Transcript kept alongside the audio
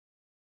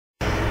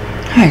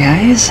Hi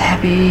guys,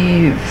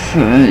 happy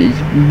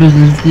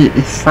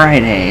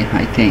Friday,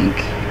 I think.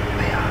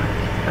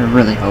 I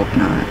really hope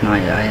not. I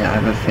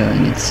have a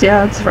feeling it's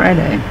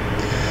Friday.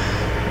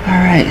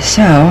 Alright,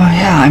 so,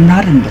 I'm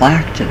not in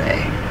black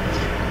today.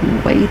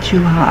 Way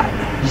too hot.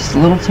 Just a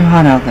little too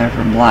hot out there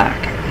for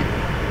black.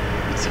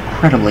 It's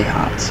incredibly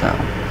hot, so.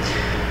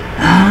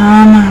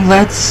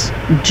 Let's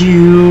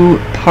do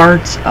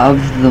parts of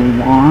the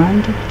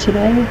wand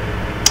today.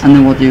 And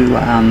then we'll do,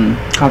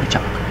 coffee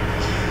chalk.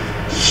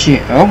 So,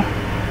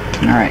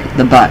 alright,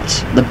 the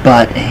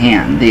butt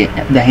hand, the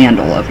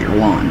handle of your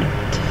wand.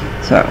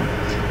 So,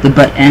 the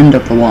butt end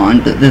of the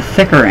wand, the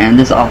thicker end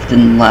is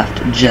often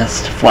left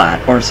just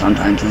flat or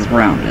sometimes is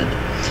rounded.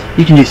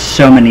 You can do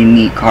so many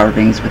neat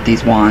carvings with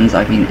these wands.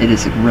 I mean, it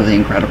is really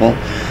incredible.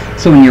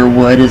 So when your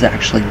wood is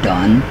actually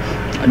done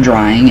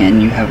drying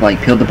and you have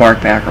like peeled the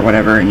bark back or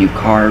whatever and you've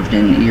carved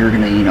and you're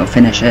gonna,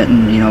 finish it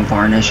and,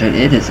 varnish it,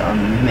 it is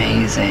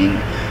amazing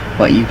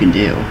what you can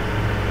do.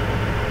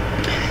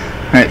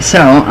 Alright,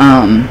 so,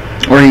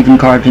 or even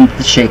carved into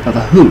the shape of a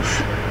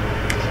hoof.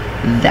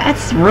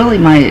 That's really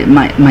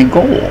my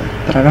goal,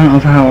 but I don't know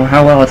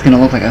how well it's going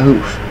to look like a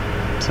hoof.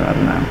 So, I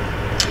don't know.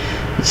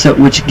 So,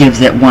 which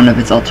gives it one of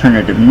its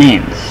alternative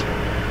names.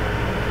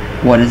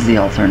 What is the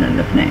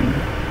alternative name?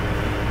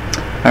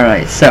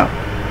 Alright, so,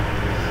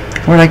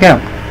 where'd I go?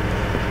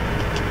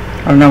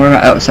 I don't know where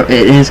oh, so it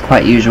is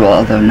quite usual,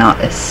 although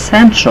not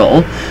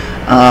essential,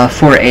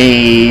 for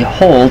a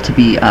hole to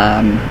be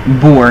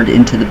bored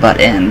into the butt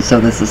end. So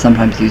this is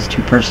sometimes used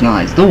to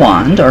personalize the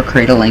wand or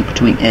create a link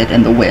between it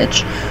and the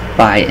witch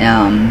by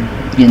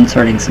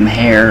inserting some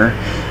hair,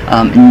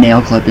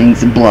 nail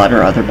clippings, blood,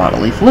 or other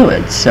bodily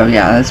fluids. So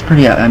yeah, that's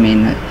pretty, I mean,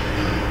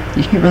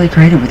 you can get really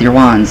creative with your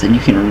wands and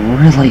you can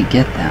really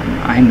get them.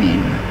 I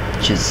mean,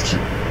 just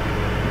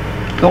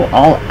go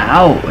all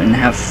out and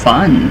have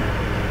fun.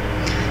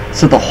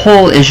 So the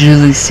hole is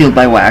usually sealed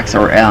by wax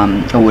or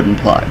a wooden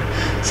plug.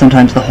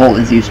 Sometimes the hole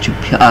is used to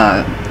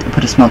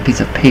put a small piece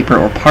of paper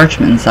or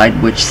parchment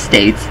inside which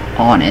states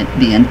on it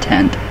the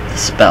intent of the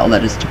spell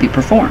that is to be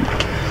performed.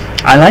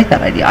 I like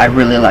that idea. I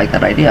really like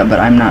that idea, but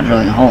I'm not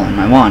drilling a hole in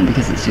my wand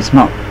because it's too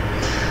small.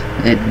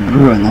 It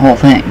ruined the whole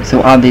thing.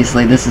 So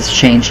obviously this is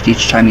changed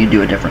each time you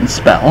do a different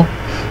spell.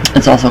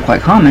 It's also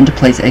quite common to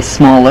place a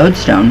small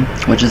lodestone,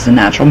 which is a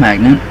natural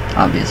magnet,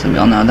 obviously we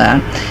all know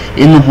that,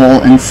 in the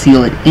hole and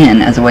seal it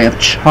in as a way of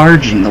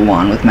charging the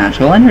wand with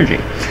magical energy.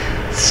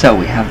 So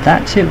we have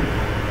that too,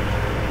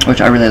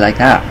 which I really like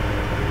that.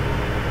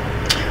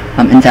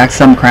 In fact,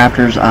 some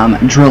crafters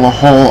drill a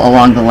hole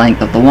along the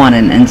length of the wand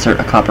and insert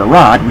a copper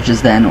rod, which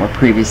is then or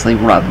previously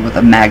rubbed with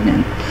a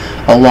magnet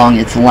along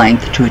its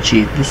length to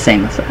achieve the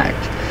same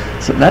effect.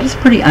 So that is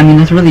pretty, I mean,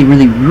 it's really,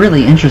 really,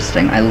 really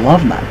interesting. I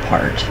love that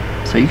part.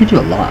 So you can do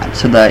a lot.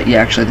 So that,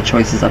 actually the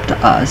choice is up to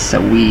us. So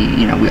we,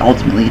 we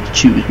ultimately get to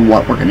choose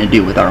what we're going to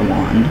do with our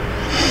wand.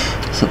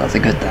 So that's a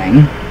good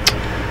thing.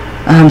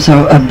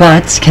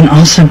 Butts can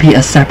also be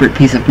a separate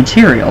piece of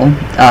material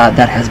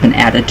that has been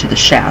added to the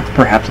shaft,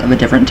 perhaps of a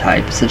different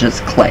type, such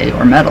as clay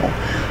or metal.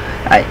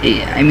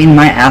 I mean,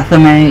 my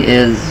athame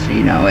is,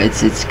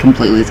 it's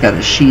completely, it's got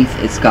a sheath,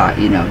 it's got,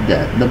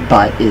 the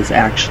butt is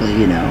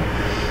actually,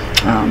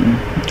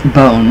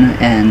 bone,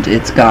 and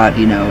it's got,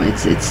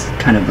 it's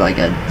kind of like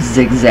a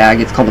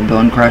zigzag, it's called a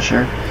bone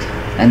crusher.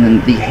 And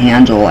then the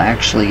handle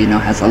actually,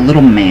 has a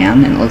little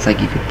man, and it looks like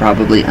you could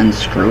probably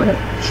unscrew it,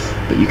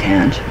 but you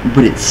can't.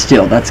 But it's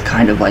still, that's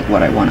kind of like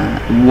what I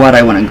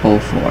wanna go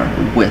for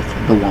with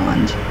the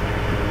wand.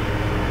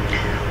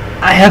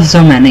 I have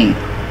so many.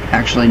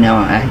 Actually, no,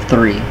 I have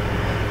 3.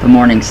 The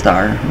Morning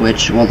Star,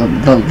 which, well,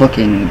 the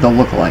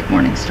look-alike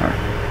Morning Star.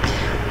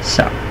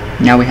 So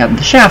now we have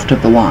the shaft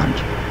of the wand.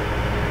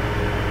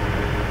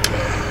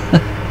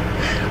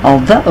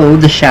 Although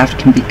the shaft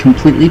can be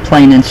completely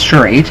plain and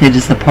straight, it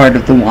is the part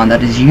of the wand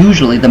that is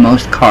usually the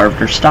most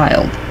carved or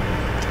styled.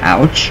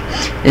 Ouch.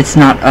 It's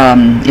not,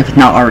 if it's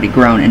not already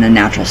grown in a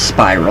natural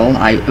spiral.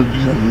 I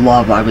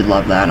would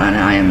love that, and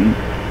I am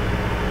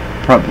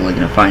probably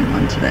going to find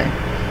one today,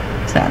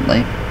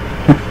 sadly.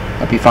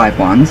 That'd be 5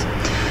 wands.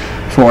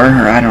 4,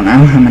 or I don't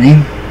know how many.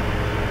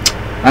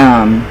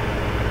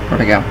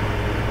 Where'd I go?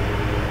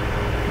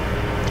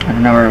 I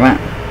don't know where it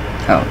went.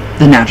 Oh,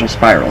 the natural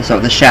spiral. So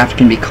the shaft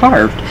can be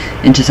carved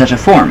into such a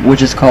form,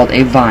 which is called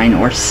a vine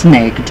or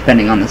snake,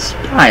 depending on the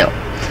style.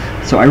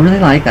 So I really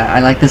like that. I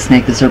like the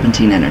snake, the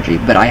serpentine energy,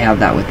 but I have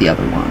that with the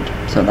other wand.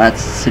 So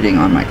that's sitting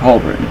on my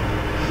cauldron.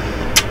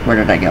 Where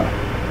did I go?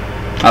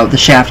 Oh, the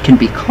shaft can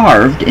be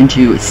carved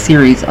into a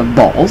series of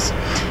balls,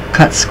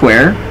 cut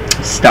square,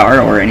 star,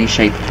 or any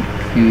shape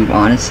you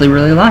honestly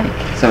really like.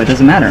 So it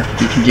doesn't matter.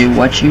 You can do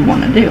what you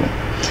want to do.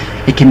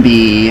 It can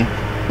be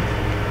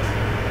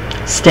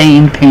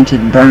stained,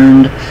 painted,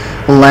 burned,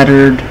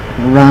 lettered,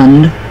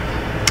 run,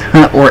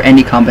 or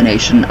any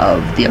combination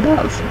of the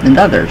above and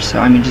others. So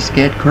I mean, just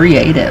get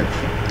creative.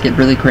 Get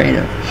really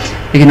creative.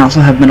 It can also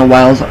have metal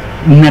wires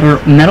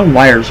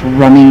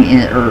running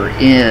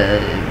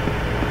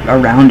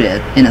around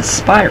it in a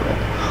spiral,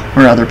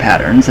 or other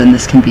patterns, and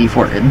this can be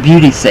for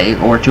beauty's sake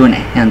or to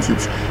enhance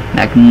its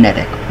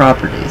magnetic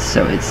properties.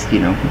 So it's, you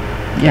know,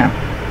 yeah,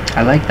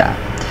 I like that.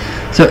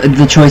 So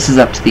the choice is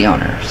up to the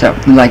owner. So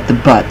like the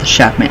butt, the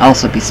shaft may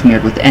also be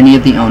smeared with any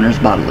of the owner's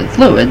bodily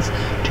fluids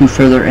to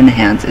further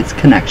enhance its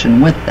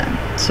connection with them.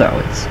 So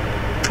it's,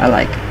 I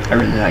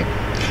really like.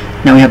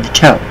 Now we have the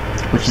toe,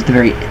 which is the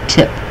very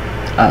tip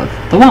of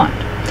the wand.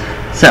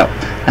 So,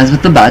 as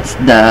with the butts,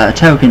 the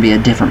toe can be a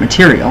different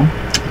material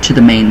to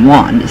the main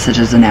wand, such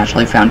as a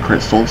naturally found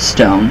crystal,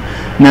 stone,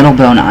 metal,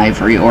 bone,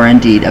 ivory, or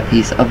indeed a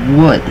piece of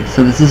wood.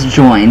 So this is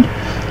joined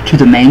to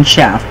the main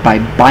shaft by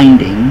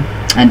binding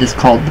and is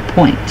called the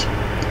point.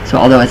 So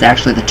although it's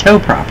actually the toe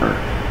proper,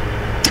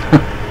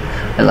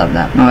 I love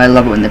that. Oh, I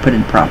love it when they put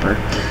in proper.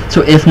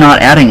 So if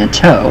not adding a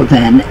toe,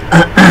 then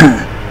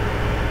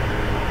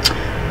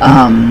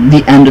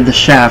the end of the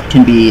shaft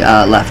can be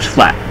left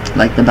flat,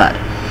 like the butt,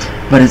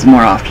 but is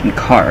more often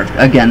carved.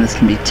 Again, this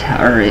can be,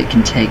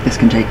 this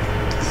can take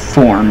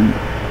form,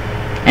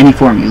 any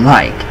form you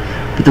like,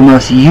 but the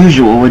most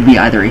usual would be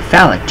either a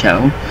phallic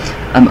toe,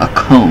 a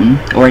cone,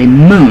 or a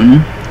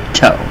moon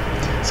toe.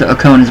 So a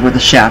cone is where the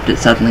shaft it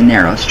suddenly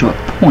narrows to a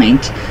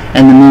point,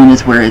 and the moon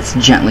is where it's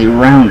gently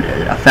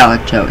rounded. A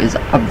phallic toe is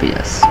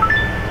obvious.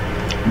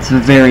 It's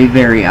very,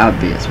 very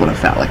obvious what a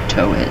phallic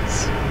toe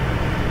is.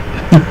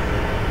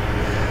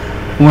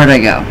 Where'd I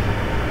go?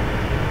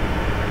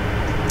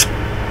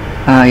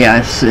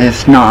 Yeah,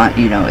 if not,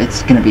 you know,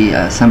 it's going to be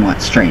a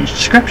somewhat strange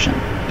description.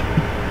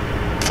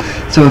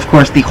 So, of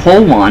course, the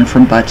whole wand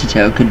from butt to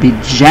toe could be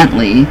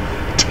gently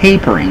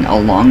tapering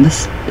along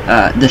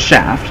the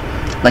shaft,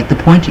 like the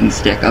pointing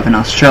stick of an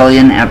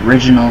Australian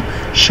Aboriginal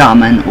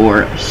shaman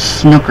or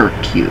snooker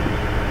cue.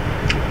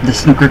 The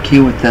snooker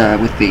cue with the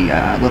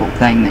little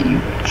thing that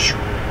you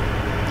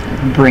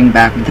bring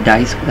back with the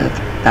dice with,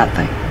 that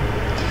thing.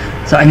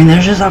 So, I mean,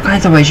 there's just all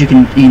kinds of ways you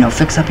can, you know,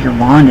 fix up your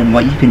wand and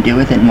what you can do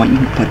with it and what you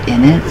can put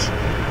in it.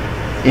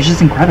 It's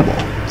just incredible.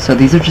 So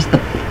these are just the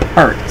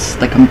parts,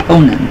 the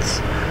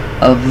components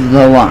of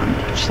the wand,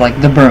 just like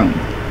the broom,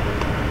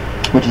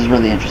 which is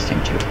really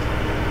interesting too.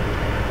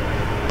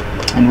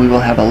 And we will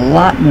have a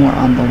lot more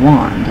on the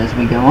wand as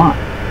we go on.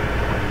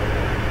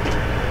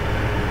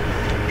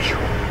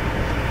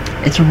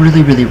 It's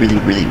really, really, really,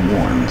 really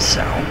warm,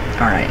 so,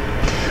 alright.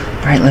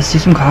 Alright, let's do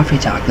some coffee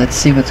talk. Let's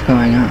see what's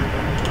going on.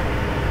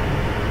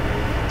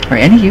 Are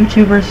any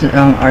YouTubers,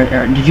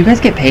 did you guys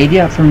get paid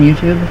yet from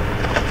YouTube?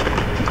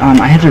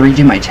 I had to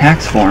redo my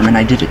tax form, and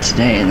I did it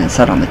today, and it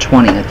said on the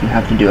 20th, you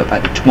have to do it by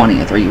the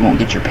 20th, or you won't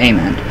get your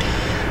payment.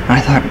 And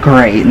I thought,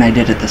 great, and I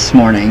did it this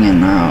morning,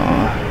 and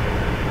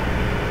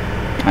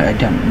I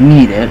don't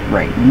need it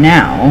right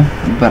now,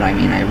 but I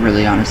mean, I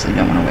really honestly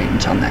don't want to wait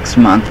until next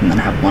month, and then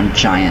have one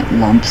giant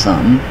lump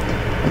sum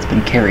that's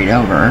been carried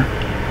over.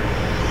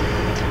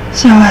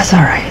 So, that's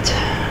alright.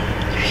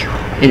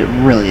 It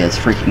really is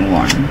freaking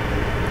warm.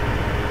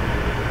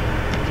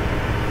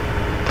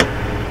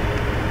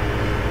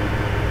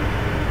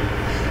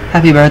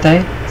 Happy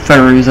birthday,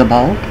 Feruza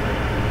Balk.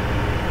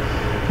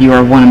 You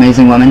are one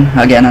amazing woman.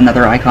 Again,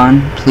 another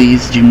icon.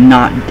 Please do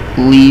not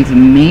leave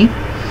me.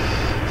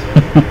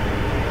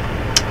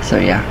 So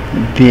yeah,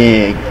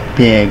 big,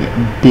 big,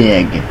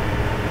 big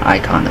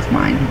icon of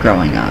mine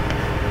growing up.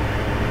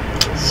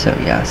 So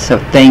yeah, so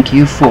thank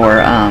you for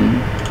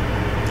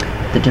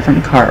the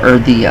different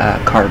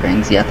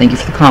carvings. Yeah, thank you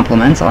for the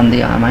compliments on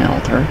the my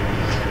altar,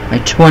 my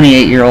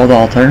 28-year-old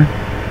altar.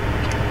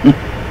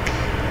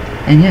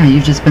 And yeah,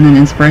 you've just been an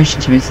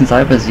inspiration to me since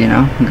I was, you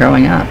know,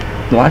 growing up,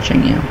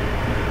 watching you.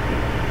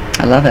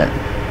 I love it.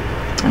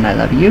 And I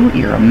love you.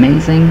 You're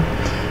amazing.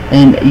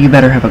 And you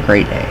better have a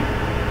great day.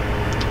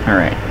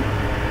 Alright.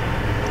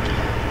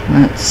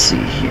 Let's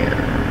see here.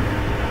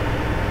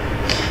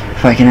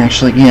 If I can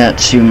actually get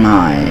to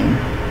my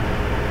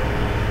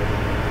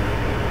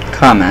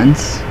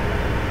comments.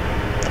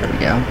 There we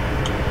go.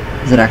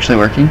 Is it actually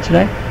working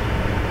today?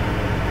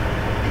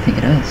 I think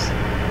it is.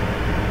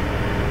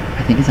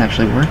 I think it's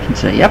actually working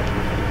today. Yep.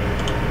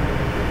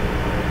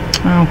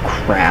 Oh,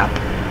 crap.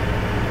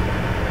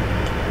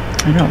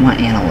 I don't want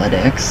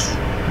analytics.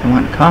 I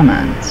want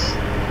comments.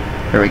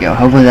 There we go.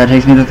 Hopefully that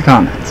takes me to the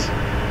comments.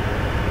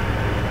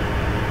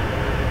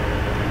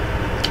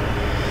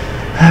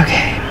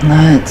 Okay,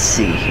 let's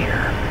see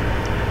here.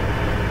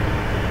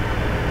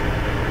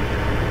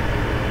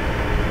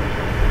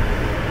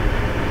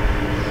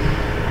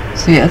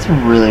 So yeah, it's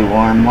really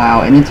warm.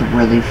 Wow, and it's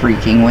really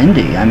freaking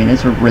windy. I mean,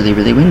 it's really,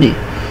 really windy.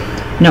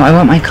 No, I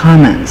want my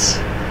comments.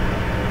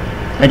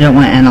 I don't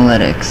want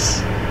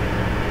analytics.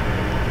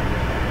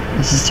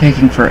 This is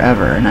taking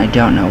forever, and I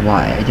don't know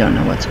why. I don't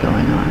know what's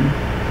going on.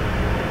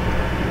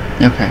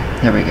 Okay,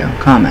 there we go.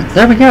 Comments.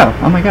 There we go.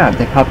 Oh my god,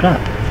 they popped up.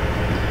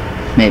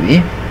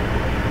 Maybe.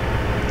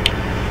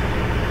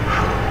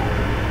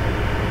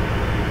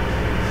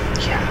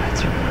 Yeah,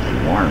 it's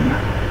really warm.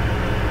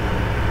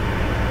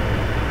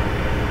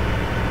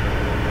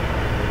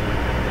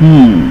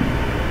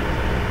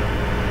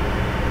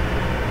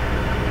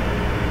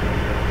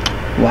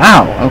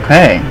 Wow,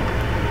 okay.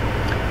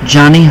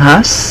 Johnny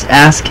Huss,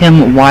 ask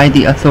him why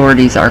the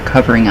authorities are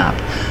covering up.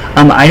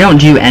 I don't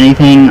do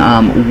anything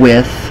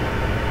with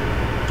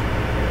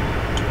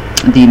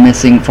the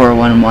missing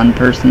 411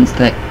 persons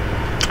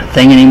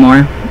thing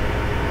anymore.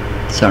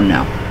 So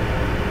no.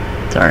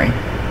 Sorry.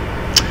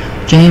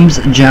 James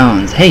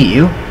Jones. Hey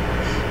you.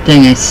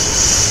 Dang, I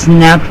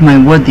snapped my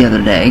wood the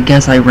other day.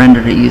 Guess I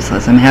rendered it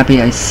useless. I'm happy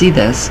I see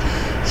this,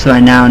 so I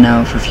now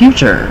know for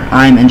future.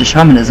 I'm into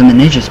shamanism and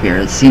nature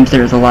spirits. Seems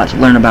there's a lot to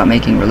learn about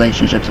making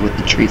relationships with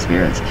the tree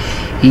spirits.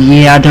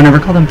 Yeah, don't ever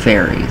call them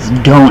fairies.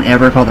 Don't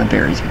ever call them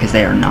fairies, because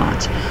they are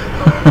not.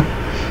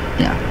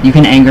 Yeah, you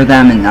can anger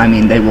them, and I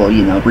mean, they will,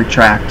 you know,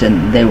 retract,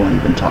 and they won't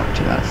even talk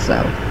to us,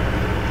 so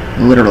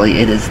literally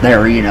it is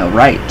their, you know,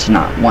 right to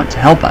not want to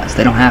help us.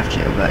 They don't have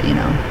to, but, you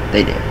know,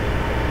 they do.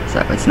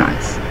 So it's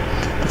nice.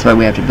 That's why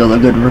we have to build a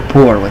good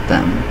rapport with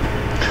them.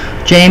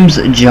 James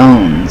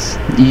Jones,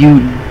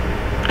 you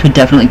could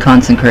definitely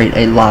consecrate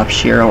a lop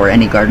shear or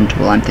any garden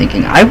tool, I'm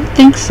thinking. I would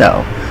think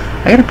so.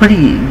 I got a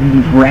pretty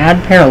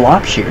rad pair of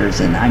lop shears,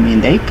 and I mean,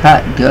 they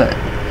cut good.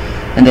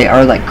 And they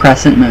are like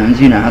crescent moons,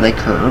 you know how they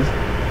curve.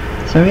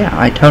 So yeah,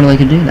 I totally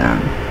could do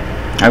that.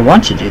 I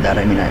want to do that.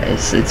 I mean,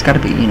 it's got to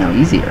be, you know,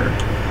 easier.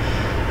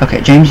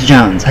 Okay, James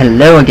Jones,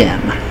 hello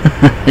again.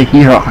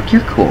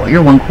 You're cool.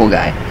 You're one cool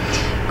guy.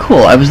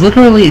 Cool. I was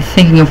literally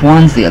thinking of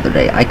wands the other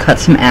day. I cut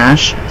some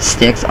ash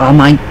sticks. Oh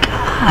my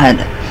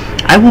god.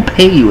 I will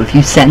pay you if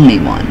you send me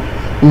one.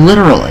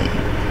 Literally.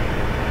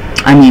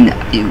 I mean,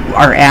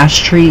 our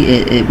ash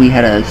tree, we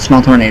had a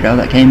small tornado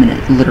that came,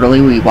 and literally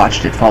we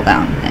watched it fall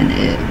down, and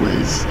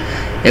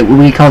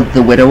we called it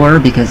the widower,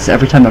 because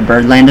every time a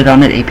bird landed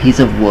on it, a piece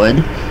of wood,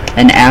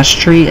 an ash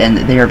tree, and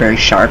they are very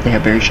sharp, they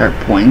have very sharp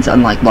points,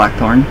 unlike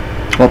blackthorn.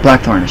 Well,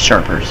 blackthorn is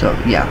sharper, so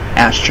yeah,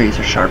 ash trees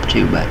are sharp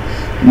too, but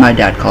my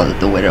dad called it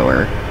the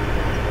widower.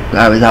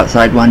 I was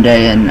outside one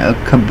day, and a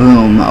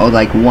kaboom,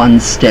 like one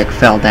stick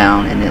fell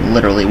down, and it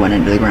literally went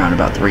into the ground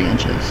about 3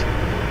 inches.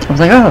 I was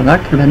like, oh,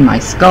 that could have been my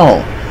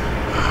skull.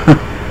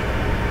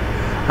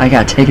 I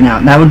got taken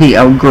out. That would be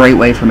a great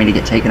way for me to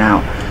get taken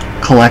out,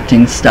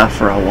 collecting stuff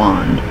for a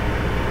wand.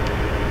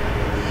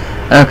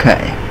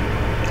 Okay.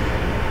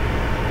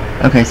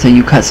 Okay, so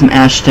you cut some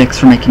ash sticks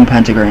for making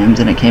pentagrams,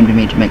 and it came to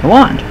me to make a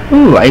wand.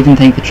 Ooh, I even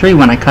thanked the tree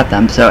when I cut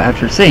them, so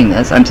after seeing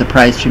this, I'm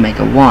surprised to make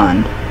a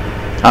wand.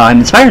 I'm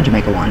inspired to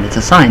make a wand. It's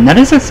a sign. That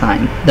is a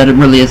sign. That it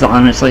really is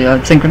honestly a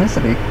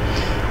synchronicity.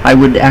 I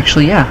would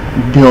actually, yeah,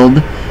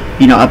 build,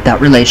 you know, up that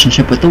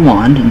relationship with the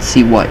wand and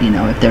see what, you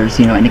know, if there's,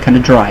 you know, any kind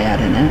of dryad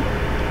in it.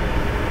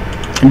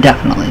 And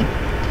definitely.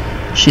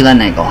 Sheila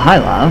Nagel, hi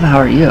love, how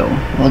are you?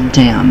 Well,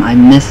 damn, I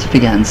missed it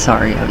again.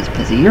 Sorry, I was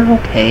busy. You're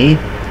okay.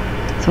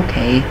 It's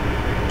okay.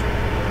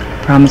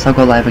 Promise I'll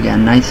go live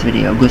again. Nice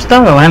video.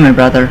 Gustavo, hi my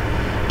brother.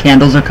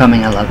 Candles are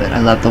coming. I love it. I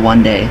love the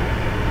 1 day.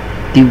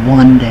 The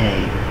 1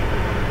 day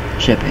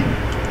shipping.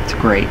 It's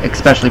great,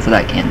 especially for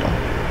that candle.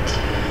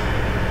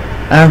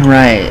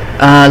 Alright,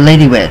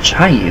 Lady Witch,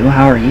 hi you,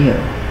 how are you?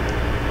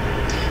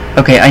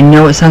 Okay, I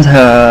know it sounds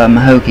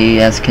hokey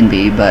as can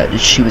be, but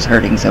she was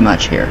hurting so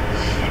much here.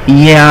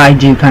 Yeah, I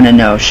do kind of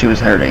know she was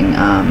hurting.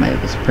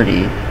 It was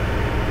pretty...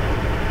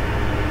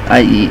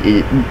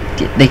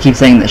 they keep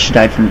saying that she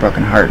died from a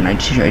broken heart, and I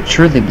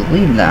truly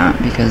believe that,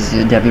 because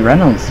Debbie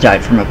Reynolds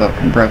died from a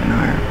broken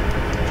heart.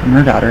 From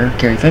her daughter,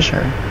 Carrie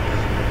Fisher.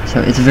 So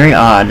it's very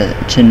odd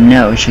to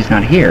know she's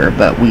not here,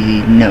 but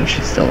we know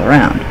she's still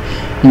around.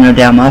 You know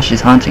damn well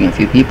she's haunting a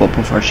few people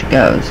before she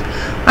goes.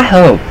 I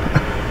hope.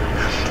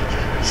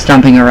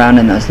 Stomping around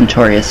in those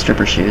notorious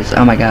stripper shoes.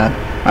 Oh my god.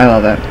 I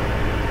love it.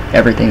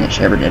 Everything that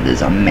she ever did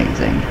is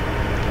amazing.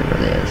 It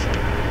really is.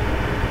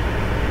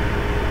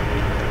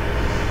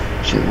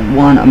 She's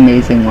one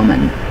amazing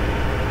woman.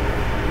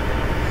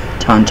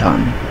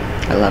 Tauntaun.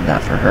 I love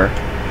that for her.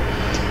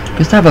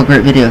 Gustavo,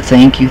 great video.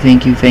 Thank you,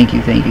 thank you, thank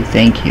you, thank you,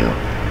 thank you.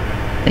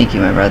 Thank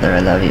you, my brother. I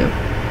love you.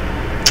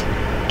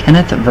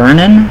 Kenneth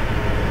Vernon.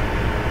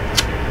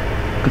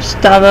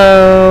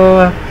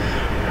 Gustavo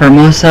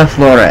Hermosa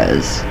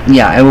Flores.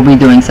 Yeah, I will be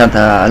doing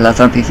La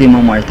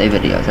Santísima Muerte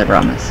videos, I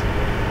promise.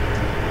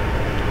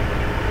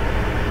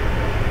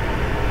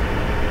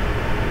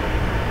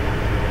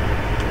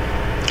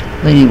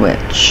 Lady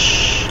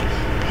Witch.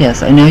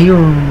 P.S. I know you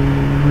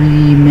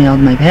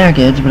remailed my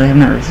package, but I have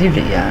not received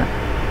it yet.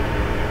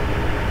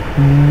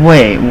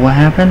 Wait, what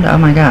happened? Oh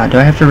my god, do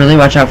I have to really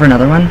watch out for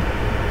another one?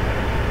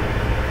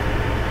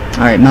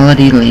 Alright,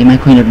 Melody Lee, my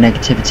queen of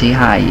negativity,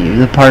 hi you.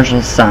 The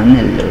partial sun,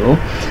 hello.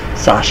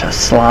 Sasha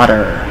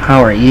Slaughter,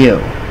 how are you?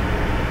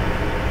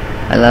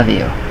 I love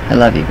you. I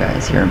love you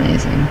guys, you're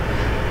amazing.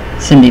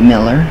 Cindy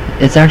Miller,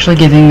 it's actually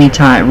giving me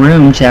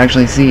room to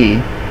actually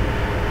see.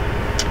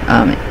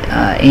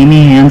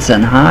 Amy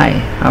Hansen, hi,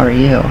 how are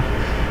you?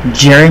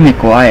 Jerry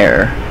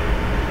McGuire.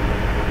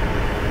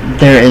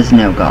 There is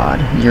no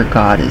God. Your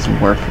God is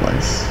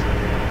worthless.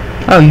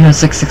 Oh, you have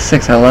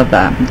 666. I love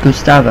that.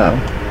 Gustavo.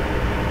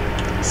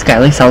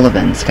 Sky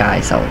Sullivan,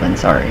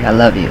 sorry. I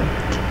love you.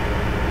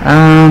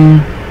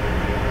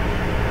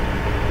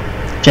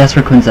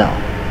 Jasper Quinzel.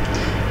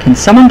 Can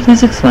someone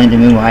please explain to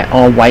me why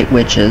all white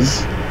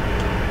witches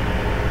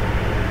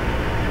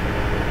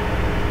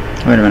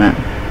Wait a minute.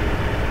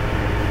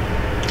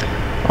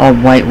 All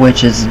white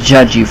witches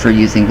judge you for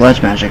using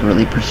blood magic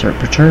really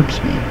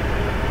perturbs me.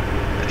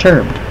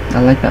 Perturbed.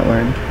 I like that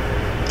word.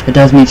 It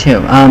does me too.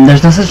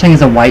 There's no such thing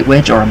as a white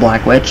witch or a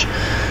black witch.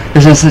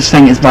 There's no such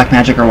thing as black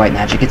magic or white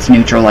magic. It's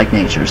neutral like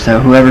nature. So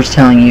whoever's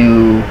telling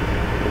you,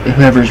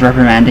 whoever's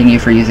reprimanding you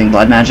for using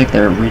blood magic,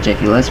 they're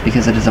ridiculous,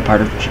 because it is a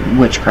part of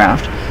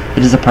witchcraft.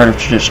 It is a part of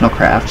traditional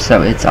craft,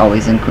 so it's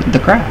always in the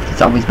craft.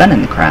 It's always been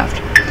in the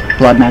craft.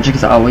 Blood magic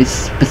has always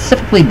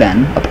specifically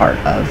been a part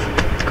of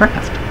the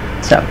craft.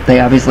 So they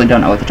obviously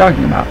don't know what they're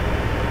talking about.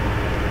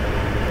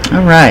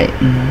 Alright.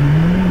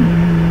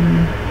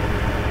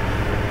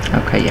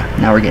 Okay, yeah,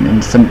 now we're getting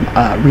into some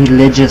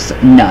religious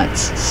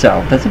nuts.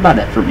 So that's about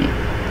it for me.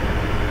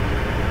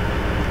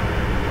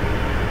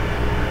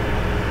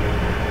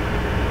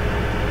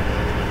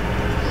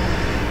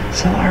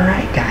 So,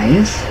 alright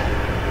guys,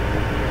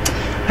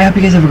 I hope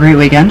you guys have a great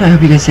weekend. I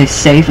hope you guys stay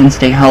safe and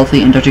stay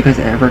healthy, and don't you guys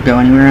ever go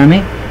anywhere on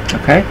me.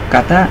 Okay,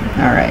 got that?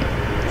 Alright,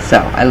 so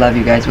I love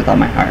you guys with all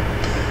my heart.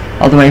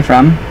 All the way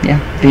from, yeah,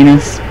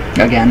 Venus,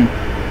 again,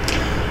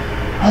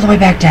 all the way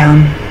back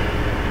down.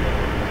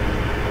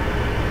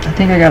 I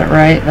think I got it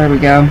right. There we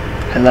go.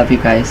 I love you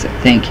guys.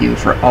 Thank you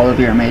for all of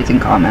your amazing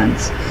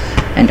comments,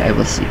 and I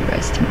will see you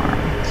guys tomorrow.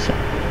 So,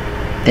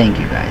 thank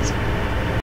you guys.